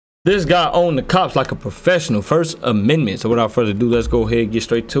This guy owned the cops like a professional. First Amendment. So without further ado, let's go ahead and get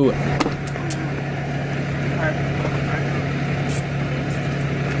straight to it. You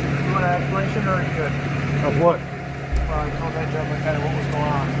want an explanation or are you good? Of what? Well, I told that gentleman kind of what was going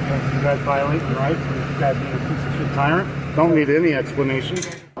on. You guys violating rights? You guys being a piece of shit tyrant? Don't need any explanation.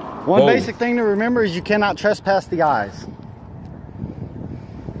 One basic thing to remember is you cannot trespass the eyes.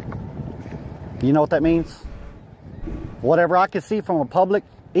 You know what that means? Whatever I can see from a public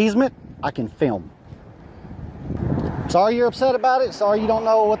easement, I can film. Sorry you're upset about it. Sorry you don't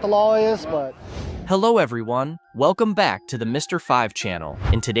know what the law is, but... Hello everyone, welcome back to the Mr. 5 channel.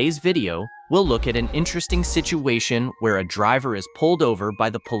 In today's video, we'll look at an interesting situation where a driver is pulled over by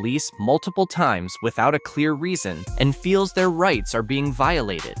the police multiple times without a clear reason and feels their rights are being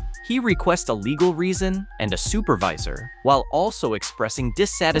violated. He requests a legal reason and a supervisor, while also expressing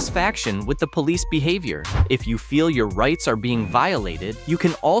dissatisfaction with the police behavior. If you feel your rights are being violated, you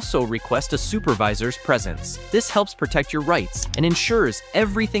can also request a supervisor's presence. This helps protect your rights and ensures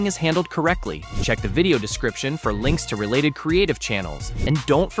everything is handled correctly. Check the video description for links to related creative channels, and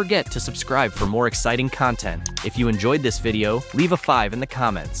don't forget to subscribe for more exciting content. If you enjoyed this video, leave a 5 in the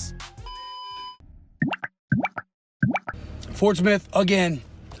comments. Fort Smith, again.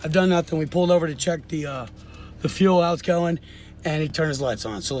 I've done nothing. We pulled over to check the fuel, how it's going, and he turned his lights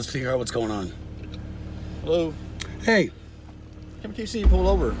on. So let's figure out what's going on. Hello. Hey. I keep seeing you pull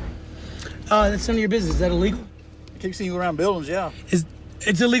over. That's none of your business. Is that illegal? I keep seeing you around buildings, yeah.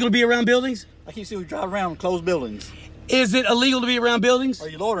 It's illegal to be around buildings? I keep seeing you drive around closed buildings. Is it illegal to be around buildings? Are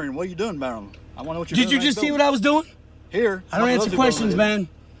you loitering? What are you doing about them? I want to know what you're doing. Did you just see what I was doing? Here. I don't answer questions, man.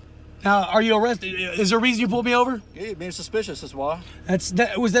 Now, are you arrested? Is there a reason you pulled me over? Yeah, you're being suspicious, that's why.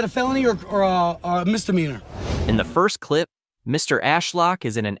 Was that a felony or a misdemeanor? In the first clip, Mr. Ashlock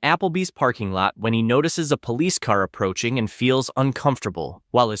is in an Applebee's parking lot when he notices a police car approaching and feels uncomfortable.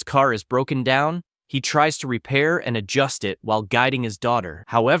 While his car is broken down, he tries to repair and adjust it while guiding his daughter.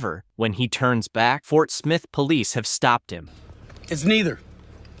 However, when he turns back, Fort Smith police have stopped him. It's neither.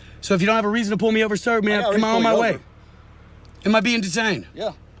 So if you don't have a reason to pull me over, sir, man, am I on my way? Am I being detained?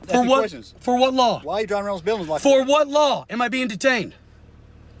 Yeah. For what? Questions. For what law? Why are you driving around those buildings like For that? what law am I being detained?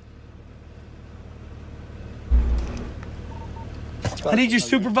 I need your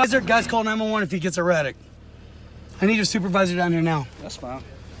supervisor. Guys, call 911 if he gets erratic. I need your supervisor down here now. That's fine.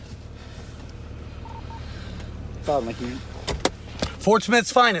 Fine, thank you. Fort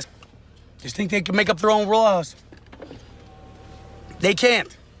Smith's finest. Just think they can make up their own laws. They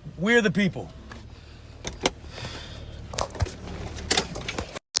can't. We're the people.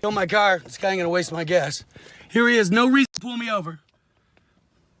 Kill my car. This guy ain't gonna waste my gas. Here he is. No reason to pull me over.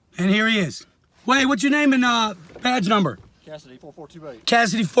 And here he is. Wait, what's your name and badge number? Cassidy 4428.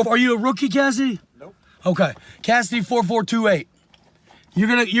 Cassidy 4. Are you a rookie, Cassidy? Nope. Okay. Cassidy 4428.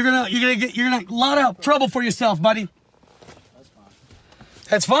 You're gonna lot out trouble for yourself, buddy. That's fine.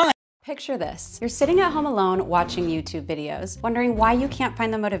 That's fine. Picture this. You're sitting at home alone watching YouTube videos, wondering why you can't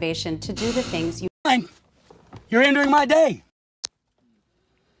find the motivation to do the things you... Fine. You're hindering my day.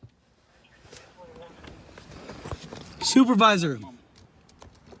 Supervisor.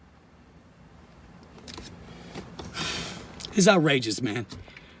 It's outrageous, man.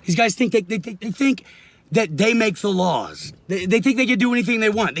 These guys think they think that they make the laws. They think they can do anything they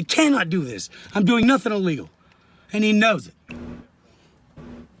want. They cannot do this. I'm doing nothing illegal. And he knows it.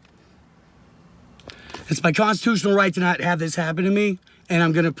 It's my constitutional right to not have this happen to me, and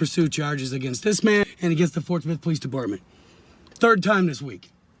I'm gonna pursue charges against this man and against the Fort Smith Police Department. Third time this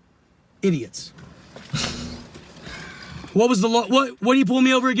week. Idiots. What was the law? What do you pull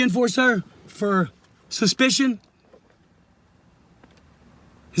me over again for, sir? For suspicion?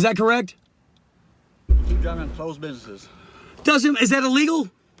 Is that correct? Keep driving around closed businesses. Is that illegal?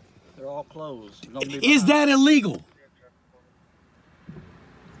 They're all closed. Is that illegal?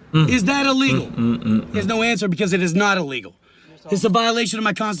 Is that illegal? There's no answer because it is not illegal. It's a violation of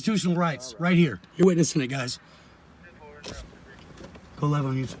my constitutional rights, right here. You're witnessing it, guys. Go live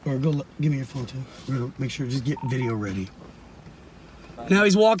on YouTube, or give me your phone too. We're gonna make sure, just get video ready. Now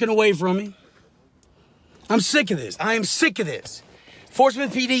he's walking away from me. I'm sick of this. I am sick of this. Fort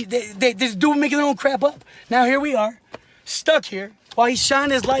Smith PD, they just making their own crap up. Now here we are, stuck here, while he's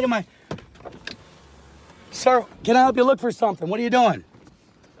shining his light in my... Sir, can I help you look for something? What are you doing?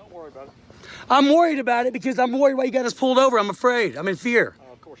 Don't worry about it. I'm worried about it because I'm worried why you got us pulled over. I'm afraid. I'm in fear.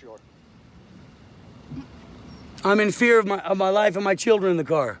 Of course you are. I'm in fear of my life and my children in the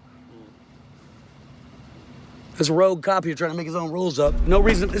car. This rogue cop here trying to make his own rules up. No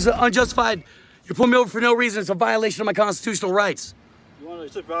reason. It's unjustified. You're pulling me over for no reason. It's a violation of my constitutional rights. You want to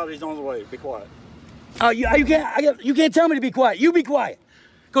supervise, he's on the way. Be quiet. You can't tell me to be quiet. You be quiet.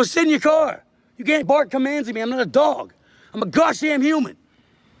 Go sit in your car. You can't bark commands at me. I'm not a dog. I'm a gosh damn human.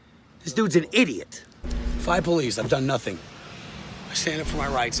 This dude's an idiot. 5 police, I've done nothing. I stand up for my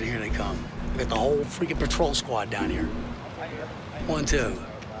rights and here they come. I got the whole freaking patrol squad down here. 1, 2,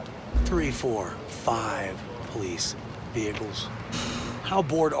 3, 4, 5 police vehicles. How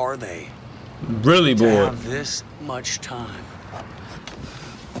bored are they? Really To bored. have this much time.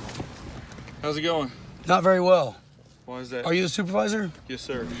 How's it going? Not very well. Why is that? Are you the supervisor? Yes,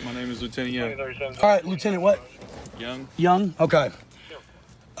 sir. My name is Lieutenant Young. All right, Lieutenant, what? Young? Young? Okay.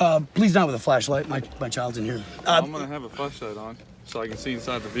 Please not with a flashlight. My child's in here. I'm gonna have a flashlight on so I can see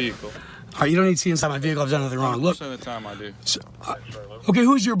inside the vehicle. All right, you don't need to see inside my vehicle. I've done nothing wrong. Look. 100% of the time I do. So, okay,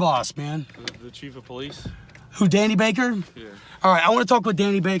 who's your boss, man? The chief of police? Who, Danny Baker? Yeah. All right, I want to talk with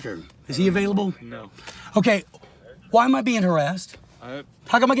Danny Baker. Is he available? No. Okay, why am I being harassed?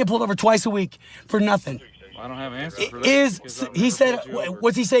 How come I get pulled over twice a week for nothing? I don't have an answer for that. He said,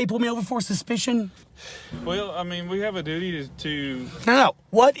 what's he say? He pulled me over for suspicion? Well, I mean, we have a duty to... No.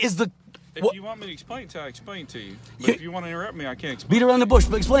 What is the... If you want me to explain it, I'll explain it to you. But if you want to interrupt me, I can't explain. Beat around the bush,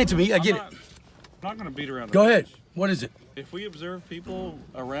 but explain it to me. I get it. I'm not going to beat around the Go bush. ahead. What is it? If we observe people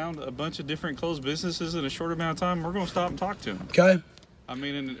around a bunch of different closed businesses in a short amount of time, we're going to stop and talk to them. Okay. I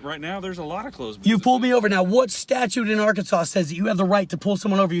mean, and right now, there's a lot of closed businesses. You pulled me over. Now, what statute in Arkansas says that you have the right to pull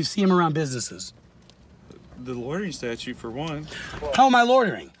someone over if you see them around businesses? The loitering statute, for one. How am I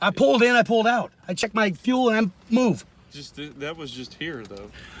loitering? I pulled in, I pulled out. I checked my fuel and I move. That was just here,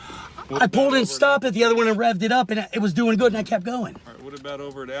 though. I pulled in, stopped it, the other one and revved it up, and it was doing good, and I kept going. All right, what about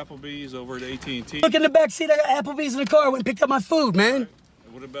over at Applebee's, over at AT&T? Look in the back seat, I got Applebee's in the car. I went and picked up my food, man.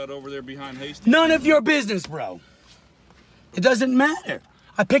 What about over there behind Hastings? None of your business, bro. It doesn't matter.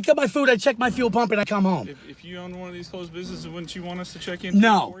 I picked up my food, I checked my fuel pump, and I come home. If you own one of these closed businesses, wouldn't you want us to check in?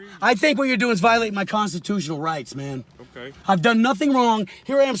 No. For you? I think what you're doing is violating my constitutional rights, man. Okay. I've done nothing wrong.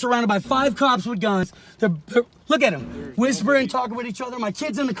 Here I am surrounded by 5 cops with guns. They're look at them, whispering, talking with each other. My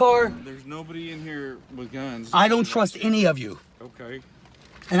kid's in the car. There's nobody in here with guns. I don't trust any of you. Okay.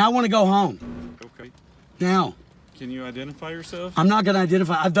 And I want to go home. Okay. Now. Can you identify yourself? I'm not going to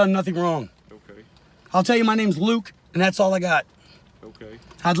identify. I've done nothing wrong. Okay. I'll tell you my name's Luke, and that's all I got. Okay.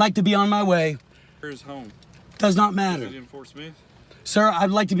 I'd like to be on my way. Where's home? Does not matter. Is it in Fort Smith? Sir,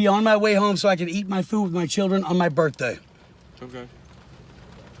 I'd like to be on my way home so I can eat my food with my children on my birthday. Okay.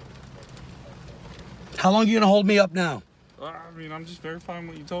 How long are you going to hold me up now? I mean, I'm just verifying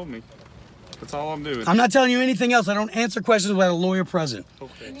what you told me. That's all I'm doing. I'm not telling you anything else. I don't answer questions without a lawyer present.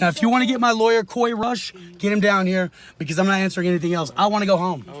 Okay. Now, if you want to get my lawyer, Coy Rush, get him down here because I'm not answering anything else. I want to go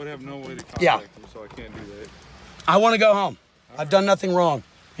home. I would have no way to contact him, so I can't do that. I want to go home. I've done nothing wrong.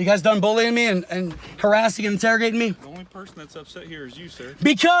 You guys done bullying me and harassing and interrogating me? The only person that's upset here is you, sir.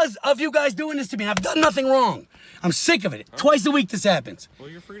 Because of you guys doing this to me. I've done nothing wrong. I'm sick of it. Twice a week this happens. Well,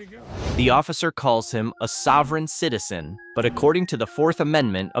 you're free to go. The officer calls him a sovereign citizen, but according to the 4th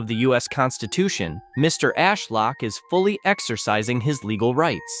Amendment of the U.S. Constitution, Mr. Ashlock is fully exercising his legal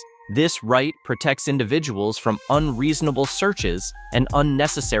rights. This right protects individuals from unreasonable searches and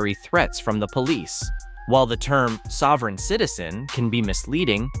unnecessary threats from the police. While the term sovereign citizen can be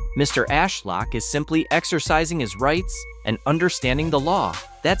misleading, Mr. Ashlock is simply exercising his rights and understanding the law.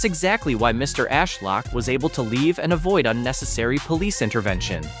 That's exactly why Mr. Ashlock was able to leave and avoid unnecessary police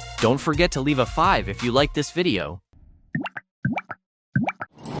intervention. Don't forget to leave a 5 if you like this video.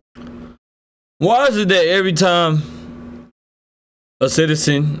 Why is it that every time a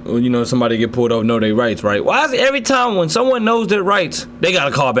citizen, or somebody get pulled over, know their rights, right? Why is it every time when someone knows their rights, they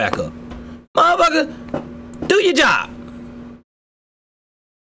gotta call back up? Motherfucker, do your job.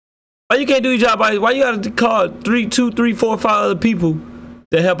 Why you can't do your job? Why you gotta call 2, 3, 4, 5 other people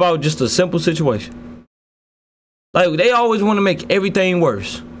to help out just a simple situation? Like, they always want to make everything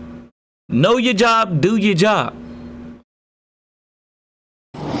worse. Know your job, do your job.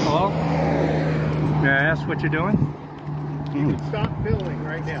 Hello? May I ask what you're doing? You can stop filming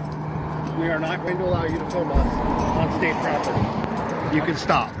right now. We are not going to allow you to film us on state property. You can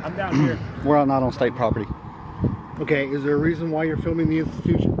stop. I'm down here. We're not on state property. Okay, is there a reason why you're filming the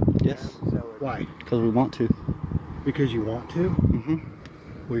institution? Yes. Why? Because we want to. Because you want to?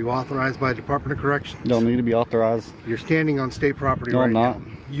 Mm-hmm. Were you authorized by Department of Corrections? Don't need to be authorized. You're standing on state property No, right I'm not. now.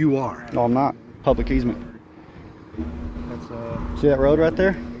 You are. No, I'm not. Public easement. That's See that road right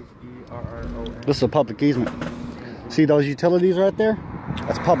there? H-E-R-R-O-N. This is a public easement. See those utilities right there?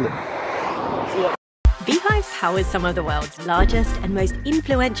 That's public. Beehive powers some of the world's largest and most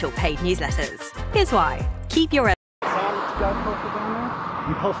influential paid newsletters. Here's why. Keep your You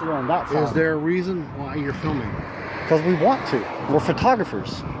posted it on that side. Is there a reason why you're filming? Because we want to. We're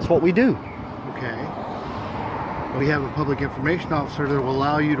photographers. It's what we do. Okay. We have a public information officer that will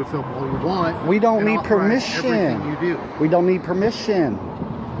allow you to film all you want. We don't and need authorize permission. Everything you do. We don't need permission.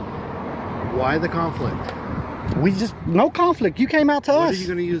 Why the conflict? We just, no conflict. You came out to us. What are you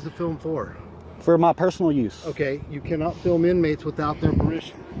going to use the film for? For my personal use. Okay, you cannot film inmates without their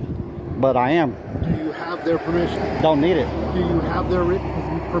permission. But I am. Do you have their permission? Don't need it. Do you have their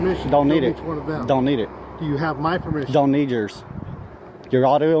written permission? Don't need it. Each one of them? Don't need it. Do you have my permission? Don't need yours.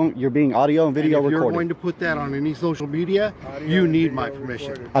 You're being audio and video and if recorded. you're going to put that on any social media, you need my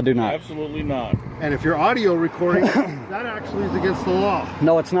permission. I do not. Absolutely not. And if you're audio recording, that actually is against the law.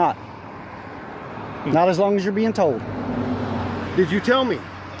 No, it's not. Not as long as you're being told. Did you tell me?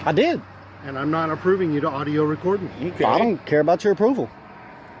 I did. And I'm not approving you to audio record me. Okay. I don't care about your approval.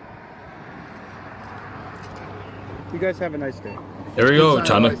 You guys have a nice day. There we go.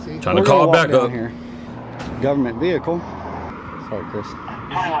 Trying to call it back up. Here. Government vehicle. Sorry, Chris.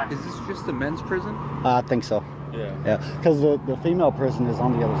 Is this just the men's prison? I think so. Yeah. Yeah, because the female prison is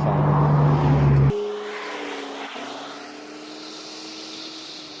on the other side.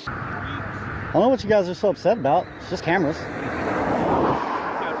 I don't know what you guys are so upset about. It's just cameras.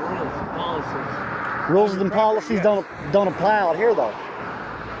 Rules and policies don't apply out here, though.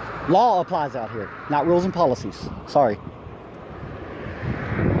 Law applies out here, not rules and policies. Sorry.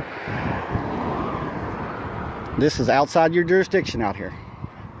 This is outside your jurisdiction out here.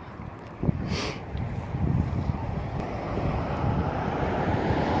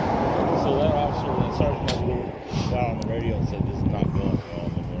 So that officer, that sergeant, down on the radio and said this is not going well,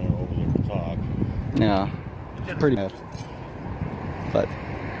 and then went over there to talk. Yeah, pretty bad. But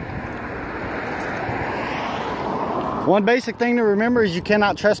one basic thing to remember is you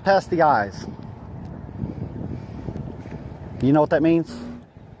cannot trespass the eyes. You know what that means?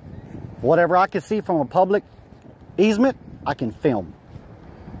 Whatever I can see from a public easement, I can film.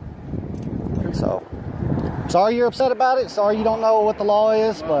 So, sorry you're upset about it. Sorry you don't know what the law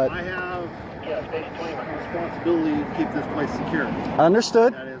is, Well, but I have responsibility to keep this place secure.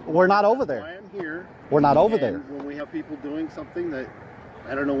 understood. That is We're not over why there. I'm here. We're not over And there. when we have people doing something that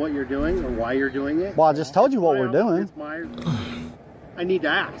I don't know what you're doing or why you're doing it. Well, I just told you what we're doing. It's I need to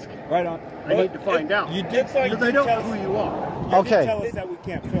ask. Right on. I need to find out. You did say because I don't know who you are. You Okay. did tell us that we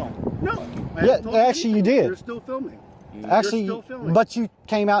can't film. No. I Yeah, haven't told actually you anything. did. You're still filming. Actually, You're still filming. but you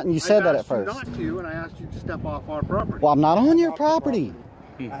came out and you said that I've at first. asked you not to, and I asked you to step off our property. Well, I'm not on your property.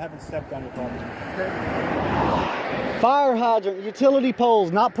 I haven't stepped on your property. Fire hydrant, utility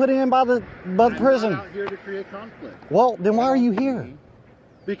poles, not put in by the prison. I'm not out here to create conflict. Well, then why are you here?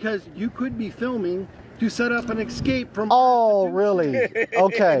 Because you could be filming to set up an escape from. Oh, really?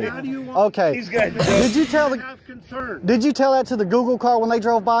 Okay. How do you want Okay. Did you tell I have concern. Did you tell that to the Google car when they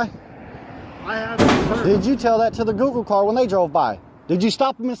drove by? I have concern. Did you tell that to the Google car when they drove by? Did you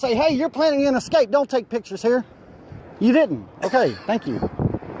stop them and say, "Hey, you're planning an escape. Don't take pictures here"? You didn't. Okay. Thank you.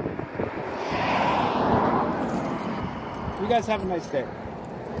 You guys have a nice day.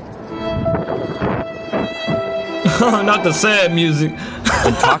 Not the sad music.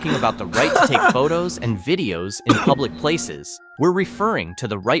 When talking about the right to take photos and videos in public places, we're referring to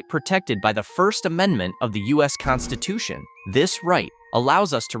the right protected by the First Amendment of the U.S. Constitution. This right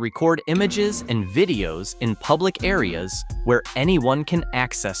allows us to record images and videos in public areas where anyone can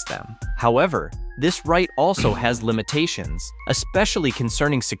access them. However, this right also has limitations, especially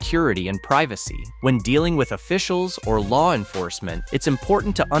concerning security and privacy. When dealing with officials or law enforcement, it's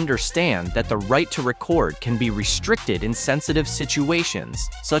important to understand that the right to record can be restricted in sensitive situations,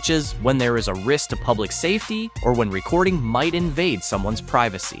 such as when there is a risk to public safety or when recording might invade someone's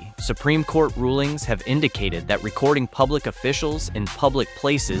privacy. Supreme Court rulings have indicated that recording public officials in public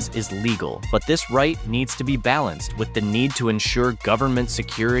places is legal, but this right needs to be balanced with the need to ensure government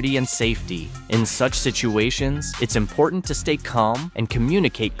security and safety. In such situations, it's important to stay calm and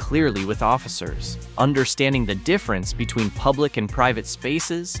communicate clearly with officers. Understanding the difference between public and private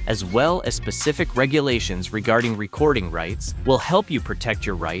spaces, as well as specific regulations regarding recording rights, will help you protect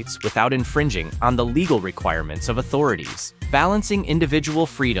your rights without infringing on the legal requirements of authorities. Balancing individual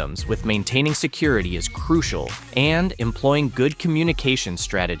freedoms with maintaining security is crucial, and employing good communication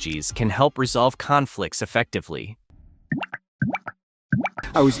strategies can help resolve conflicts effectively.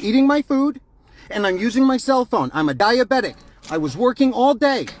 I was eating my food, and I'm using my cell phone. I'm a diabetic. I was working all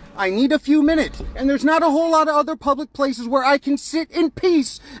day. I need a few minutes, and there's not a whole lot of other public places where I can sit in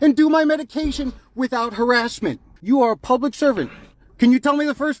peace and do my medication without harassment. You are a public servant. Can you tell me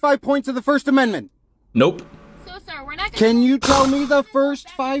the first 5 points of the First Amendment? Nope. So, sir, we're not gonna Can you tell me the first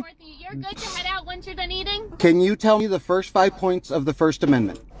 5? You're good to head out once you're done eating? Can you tell me the first 5 points of the First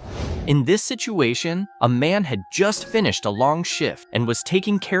Amendment? In this situation, a man had just finished a long shift and was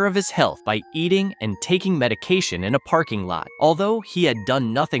taking care of his health by eating and taking medication in a parking lot. Although he had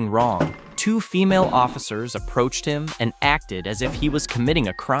done nothing wrong, 2 female officers approached him and acted as if he was committing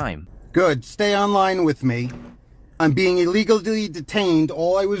a crime. Good, stay online with me. I'm being illegally detained.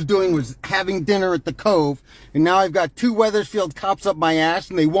 All I was doing was having dinner at the Cove, and now I've got 2 Weathersfield cops up my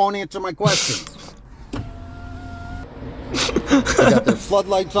ass and they won't answer my questions. They got their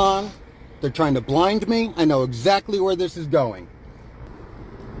floodlights on. They're trying to blind me. I know exactly where this is going.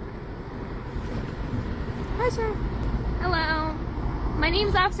 Hi, sir. Hello. My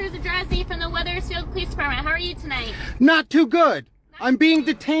name's Officer Zadrazi from the Weathersfield Police Department. How are you tonight? Not too good. I'm being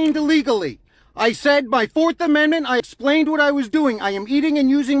detained illegally. I said my 4th Amendment. I explained what I was doing. I am eating and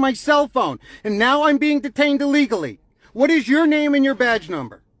using my cell phone. And now I'm being detained illegally. What is your name and your badge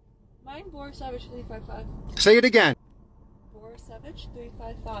number? Mine, Boris Savage 355. Say it again. Savage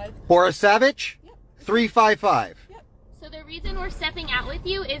 355. Borasavich? Yep. 355. Yep. So the reason we're stepping out with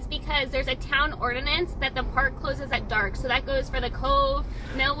you is because there's a town ordinance that the park closes at dark. So that goes for the Cove,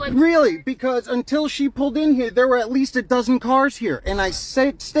 Millwood. Really? Because until she pulled in here, there were at least a dozen cars here. And I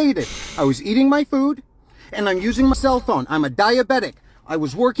stated I was eating my food and I'm using my cell phone. I'm a diabetic. I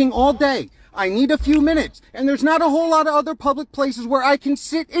was working all day. I need a few minutes. And there's not a whole lot of other public places where I can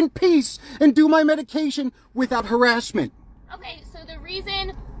sit in peace and do my medication without harassment. Okay, so the reason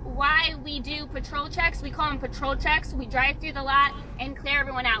why we do patrol checks, we call them patrol checks. We drive through the lot and clear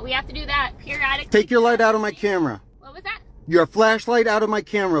everyone out. We have to do that periodically. Take your light out of my camera. What was that? Your flashlight out of my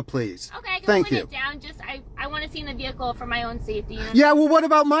camera, please. Okay, I can Thank put you. it down. Just I want to see in the vehicle for my own safety. You know? Yeah, well, what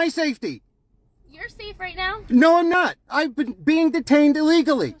about my safety? You're safe right now? No, I'm not. I've been being detained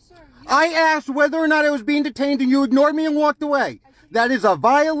illegally. I asked whether or not I was being detained and you ignored me and walked away. That is a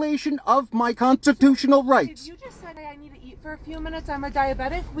violation of my constitutional rights. You just said I need to eat for a few minutes. I'm a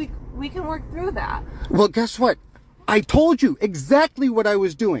diabetic. We can work through that. Well, guess what? I told you exactly what I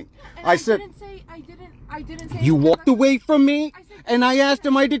was doing. And I said I didn't say you walked away from me and I asked,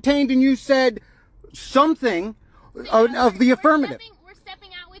 am I detained? And you said something of the affirmative. We're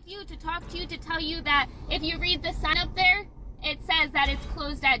stepping out with you to talk to you, to tell you that if you read the sign up there, it says that it's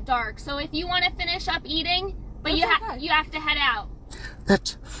closed at dark. So if you want to finish up eating, but you have to head out.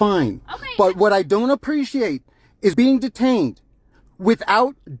 That's fine. Okay. But what I don't appreciate is being detained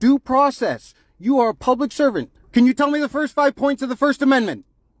without due process. You are a public servant. Can you tell me the first 5 points of the First Amendment?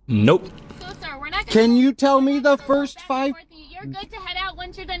 Nope. So, sir, we're not gonna Can you tell me the first 5? You're good to head out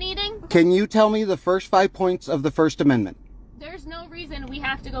once you're done eating? Can you tell me the first 5 points of the First Amendment? There's no reason we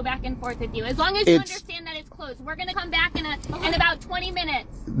have to go back and forth with you. As long as you understand that it's closed. We're going to come back in about 20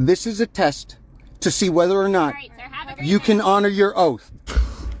 minutes. This is a test to see whether or not you can honor your oath.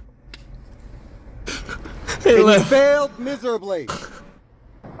 And you failed miserably.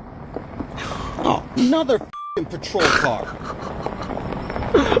 Oh, another f***ing patrol car.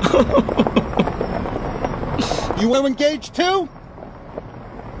 You want to engage too?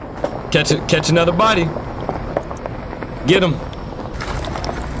 Catch another body. Get him.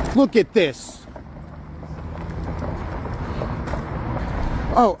 Look at this.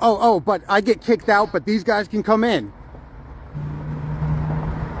 Oh, but I get kicked out, but these guys can come in.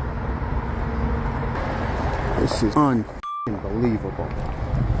 This is unbelievable.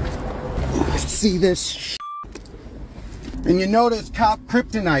 See this? And you notice Cop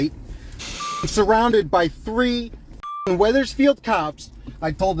Kryptonite surrounded by 3 Weathersfield cops.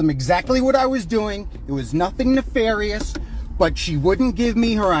 I told them exactly what I was doing. It was nothing nefarious, but she wouldn't give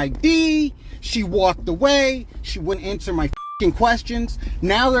me her ID. She walked away. She wouldn't answer my questions.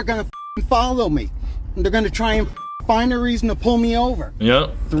 Now they're gonna follow me. And they're gonna try and find a reason to pull me over.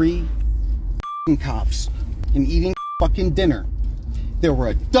 Yep. 3 cops and eating fucking dinner. There were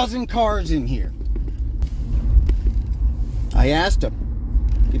a dozen cars in here. I asked them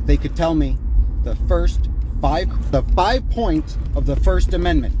if they could tell me the 5 points of the First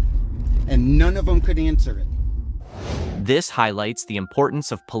Amendment, and none of them could answer it. This highlights the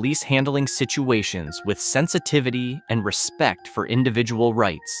importance of police handling situations with sensitivity and respect for individual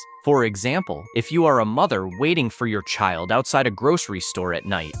rights. For example, if you are a mother waiting for your child outside a grocery store at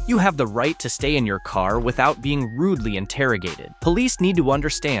night, you have the right to stay in your car without being rudely interrogated. Police need to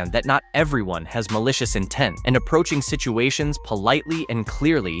understand that not everyone has malicious intent, and approaching situations politely and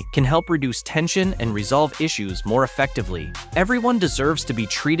clearly can help reduce tension and resolve issues more effectively. Everyone deserves to be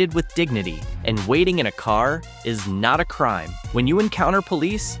treated with dignity, and waiting in a car is not a crime. When you encounter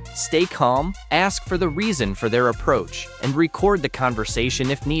police, stay calm, ask for the reason for their approach, and record the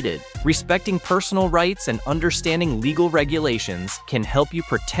conversation if needed. Respecting personal rights and understanding legal regulations can help you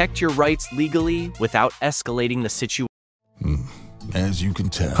protect your rights legally without escalating the situation. As you can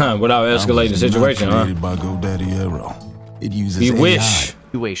tell, without escalating the situation, huh? Created by GoDaddy Arrow. It uses You AI. wish.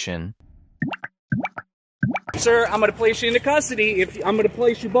 Situation. Sir, I'm going to place you into custody. I'm going to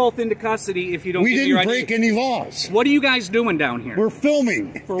place you both into custody if you don't. We give your didn't ID. break any laws. What are you guys doing down here? We're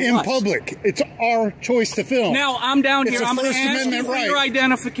filming in what? public. It's our choice to film. Now I'm down It's here. a I'm going to First ask you Amendment for right. your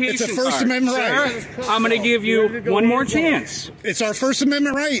identification It's a First card. Amendment Sir, right. I'm going to give you one more chance. It's our First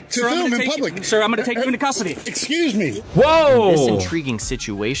Amendment right to Sir, I'm film gonna in take public. you- sir, I'm going to take you into custody. Excuse me. Whoa! In this intriguing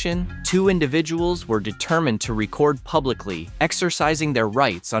situation, two individuals were determined to record publicly, exercising their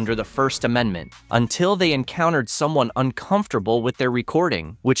rights under the First Amendment, until they encountered someone uncomfortable with their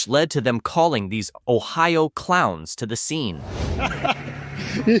recording, which led to them calling these Ohio clowns to the scene.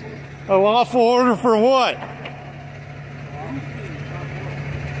 A lawful order for what?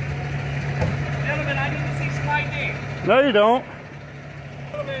 Gentlemen, I need to see some ID. No, you don't.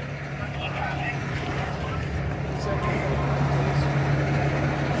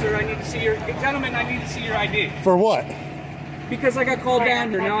 Sir, I need to see your gentlemen. I need to see your ID For what? because I got called down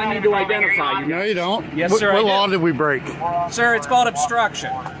here. Now I need to identify you. No, you don't. Yes, sir. What I law do. did we break? Sir, it's called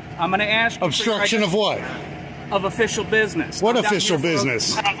obstruction. I'm going to ask you Obstruction for of your what? of official business. What I'm down official here for-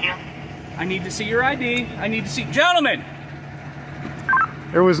 business? I need to see your ID. I need to see, gentlemen.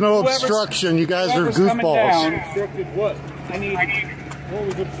 There was no Whoever's- obstruction. You guys are whoever's coming down, goofballs. Obstructed what? What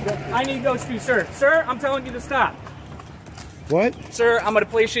was obstructed? I need those two, sir. Sir, I'm telling you to stop. What? Sir, I'm going to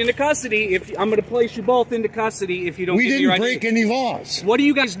place you into custody. I'm going to place you both into custody if you don't We give me your didn't ID. break any laws. What are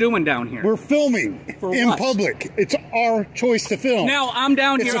you guys doing down here? We're filming in what? public. It's our choice to film. Now I'm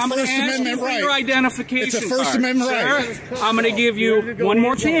down It's here. a I'm going to First ask you Amendment for right. your identification It's a First card. Amendment Sir, right. I'm going to give you one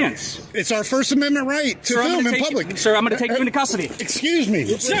more chance. It's our First Amendment right to Sir, I'm film gonna in take public. you- sir, I'm going to take you into custody. Excuse me.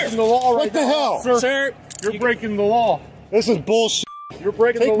 Sir, What the hell? Sir, You're breaking the law. This is bullshit. You're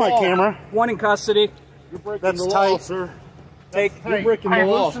breaking the Take my law. camera. one in custody. You're breaking That's the law, tight. sir. You're breaking the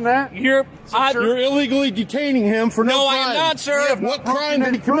law. That? You're illegally detaining him for No, I crime. am not, sir. We have what crime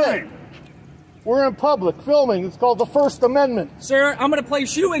did he commit? We're in public filming. It's called the First Amendment. Sir, I'm going to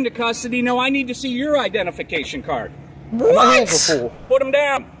place you into custody. No, I need to see your identification card. My hands are full. Put him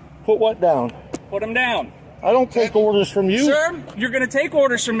down. Put what down? Put him down. I don't take orders from you. Sir, you're going to take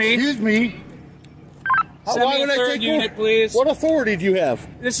orders from me. Excuse me. Send me a third unit, please. What authority do you have?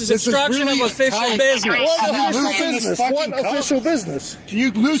 This is obstruction of official business. What official business? What official business? Can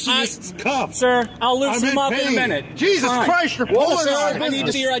you loosen this cuff? Sir, I'll loosen I'm him up in a pain. minute. Jesus Fine. Christ, you're Well, pulling sir, on me. I need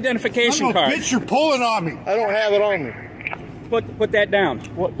to see your identification Son of a card. bitch, you're pulling on me. I don't have it on me. Put that down.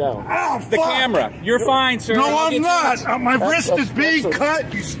 What down? Ow, The fuck. camera. You're fine, sir. No, I'll I'm get you- not. My wrist is being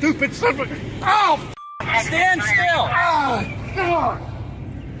cut, you stupid son of a... Ow! Stand still. God.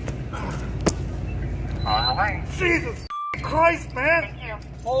 Jesus Christ, man.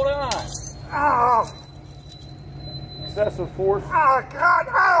 Hold on. Ow. Excessive force. Oh, God.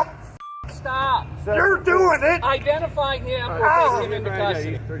 Ow. Stop. You're doing it. Identify him or Ow. take him into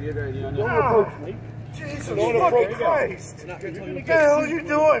custody. Don't approach me. Jesus fucking Christ. What the hell are you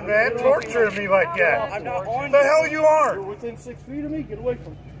doing, man? Torturing me like that. I'm not on The hell you are. You're within 6 feet of me. Get away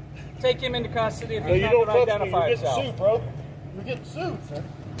from me. Take him into custody if No, he's you not don't going to touch me. identify You're getting himself. sued, bro. You're getting sued, sir.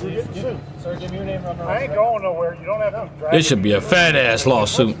 You're getting sued. Sir, give me your name. I ain't going nowhere. You don't have to drag This should be a fat ass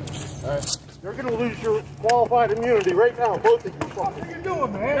lawsuit. You're going to lose your qualified immunity right now, both of you. What are you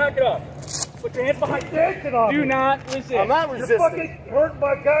doing, man? Knock it off. Put your hands behind you. Do not resist. I'm not resisting. You're fucking hurting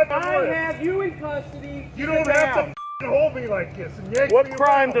my goddamn I wrist. have you in custody. You don't have to hold me like this and yank What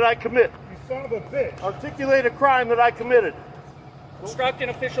crime did I commit? You son of a bitch. Articulate a crime that I committed. Obstructing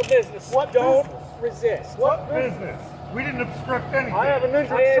official business. What Don't business? resist. What business? We didn't obstruct anything. I have an I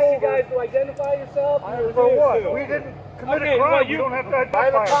injured asked you shoulder. guys to identify yourself. You For refused what? to. We didn't commit Okay, a crime. well, We don't have to identify I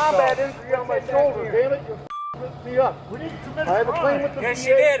have a combat injury on my shoulder. Damn it, you ripped me up. We didn't commit a crime. I have a claim with the Yes, VA.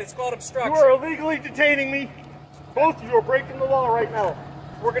 you did. It's called obstruction. You are illegally detaining me. Both of you are breaking the law right now.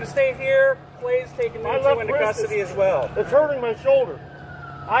 We're going to stay here. Please take him My into left into wrist custody is- as well. It's hurting my shoulder.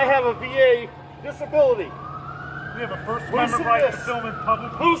 I have a VA disability. We have a First Amendment right to film in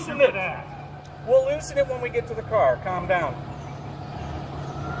public. Loosen it. We'll loosen it when we get to the car. Calm down.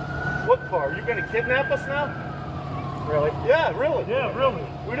 What car? Are you going to kidnap us now? Really? Yeah, really. Yeah, really.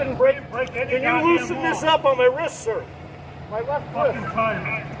 We didn't break any. Can you loosen this up on my wrist, sir? My left wrist.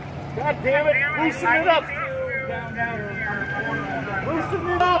 God damn it! Loosen it up. Loosen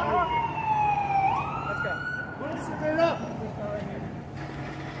it up. Loosen it up.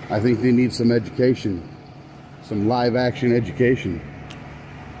 I think they need some education, some live action education.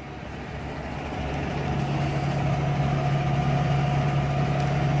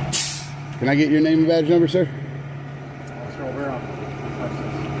 Can I get your name and badge number, sir?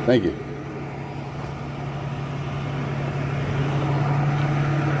 Thank you.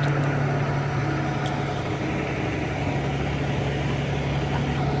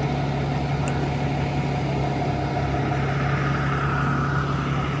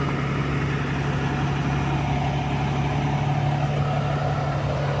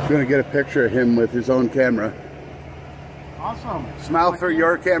 gonna get a picture of him with his own camera. Awesome. Smile for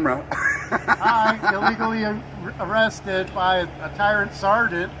your camera. Hi, illegally arrested by a tyrant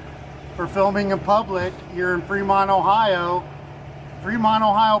sergeant for filming in public here in Fremont, Ohio. Fremont,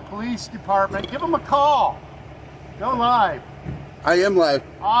 Ohio Police Department. Give them a call. Go live. I am live.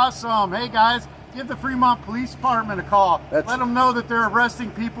 Awesome. Hey guys, give the Fremont Police Department a call. Let them know that they're arresting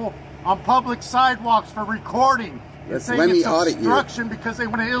people on public sidewalks for recording. Let me audit you. Obstruction because they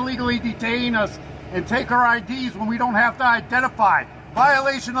want to illegally detain us and take our IDs when we don't have to identify.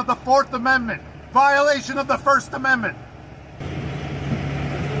 Violation of the 4th Amendment. Violation of the 1st Amendment.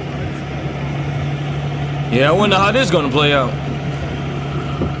 Yeah, I wonder how this is going to play out.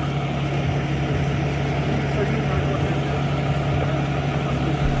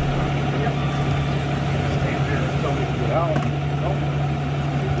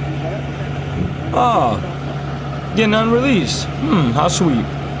 Oh, getting unreleased. How sweet.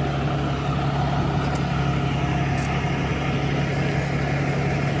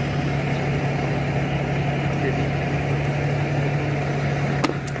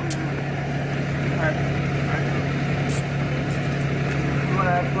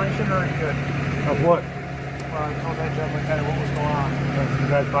 Of what? Well, I told that gentleman kind of what was going on. You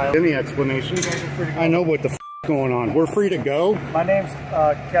guys violated. Any explanation? I know what the f is going on. We're free to go. My name's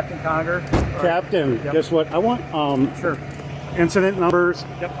Captain Conger. Captain, guess what? I want sure incident numbers.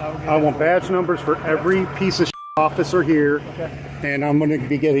 Yep. I want badge numbers for every piece of officer here. Okay. And I'm going to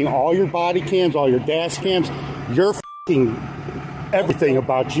be getting all your body cams, all your dash cams, your f***ing everything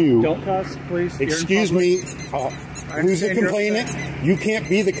about you. Don't cuss, please. Excuse me. Who's the complainant? You can't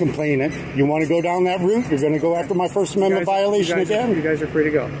be the complainant. You want to go down that route? You're going to go after my First Amendment violation again? You guys are free to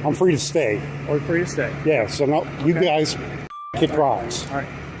go. I'm free to stay. Or free to stay. Yeah, so no, you guys kick rocks. All right.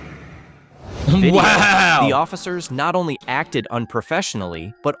 Video, wow! The officers not only acted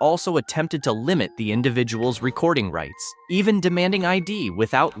unprofessionally, but also attempted to limit the individual's recording rights, even demanding ID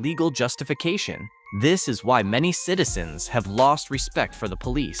without legal justification. This is why many citizens have lost respect for the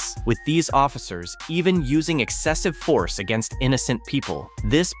police, with these officers even using excessive force against innocent people.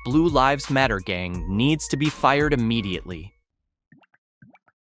 This Blue Lives Matter gang needs to be fired immediately.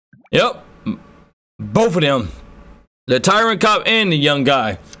 Yep. Both of them. The tyrant cop and the young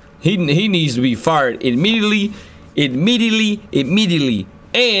guy. He needs to be fired immediately.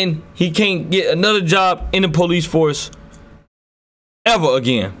 And he can't get another job in the police force ever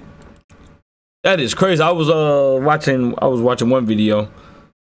again. That is crazy. I was watching one video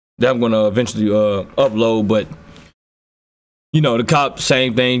that I'm gonna eventually upload, but you know, the cop,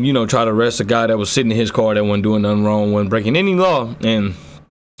 same thing, you know, try to arrest a guy that was sitting in his car that wasn't doing nothing wrong, wasn't breaking any law, and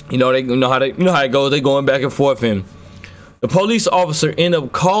you know how it goes. They going back and forth, and the police officer ended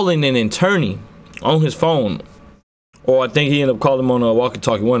up calling an attorney on his phone, or I think he ended up calling him on a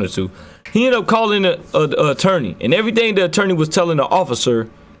walkie-talkie, one or two. He ended up calling an attorney, and everything the attorney was telling the officer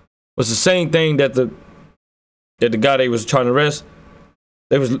was the same thing that the guy they was trying to arrest.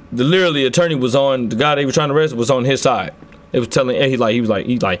 They was literally, attorney was on, the guy they were trying to arrest was on his side. They was telling, he was like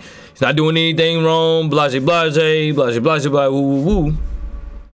he's not doing anything wrong, blase blah, woo woo woo.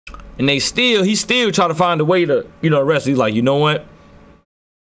 And he still try to find a way to, you know, arrest. He's like, you know what?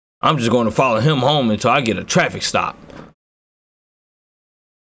 I'm just going to follow him home until I get a traffic stop.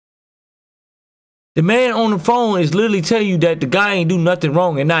 The man on the phone is literally telling you that the guy ain't do nothing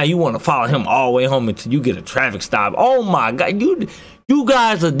wrong, and now you want to follow him all the way home until you get a traffic stop. Oh my God, you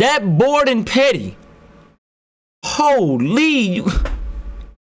guys are that bored and petty. Holy,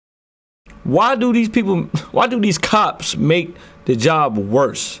 why do these cops make the job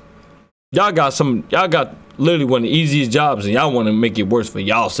worse? Y'all got literally one of the easiest jobs, and y'all want to make it worse for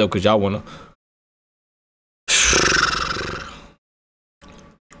y'all self because y'all want to.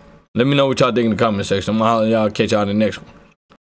 Let me know what y'all think in the comment section. I'm gonna holler at y'all, catch y'all in the next one.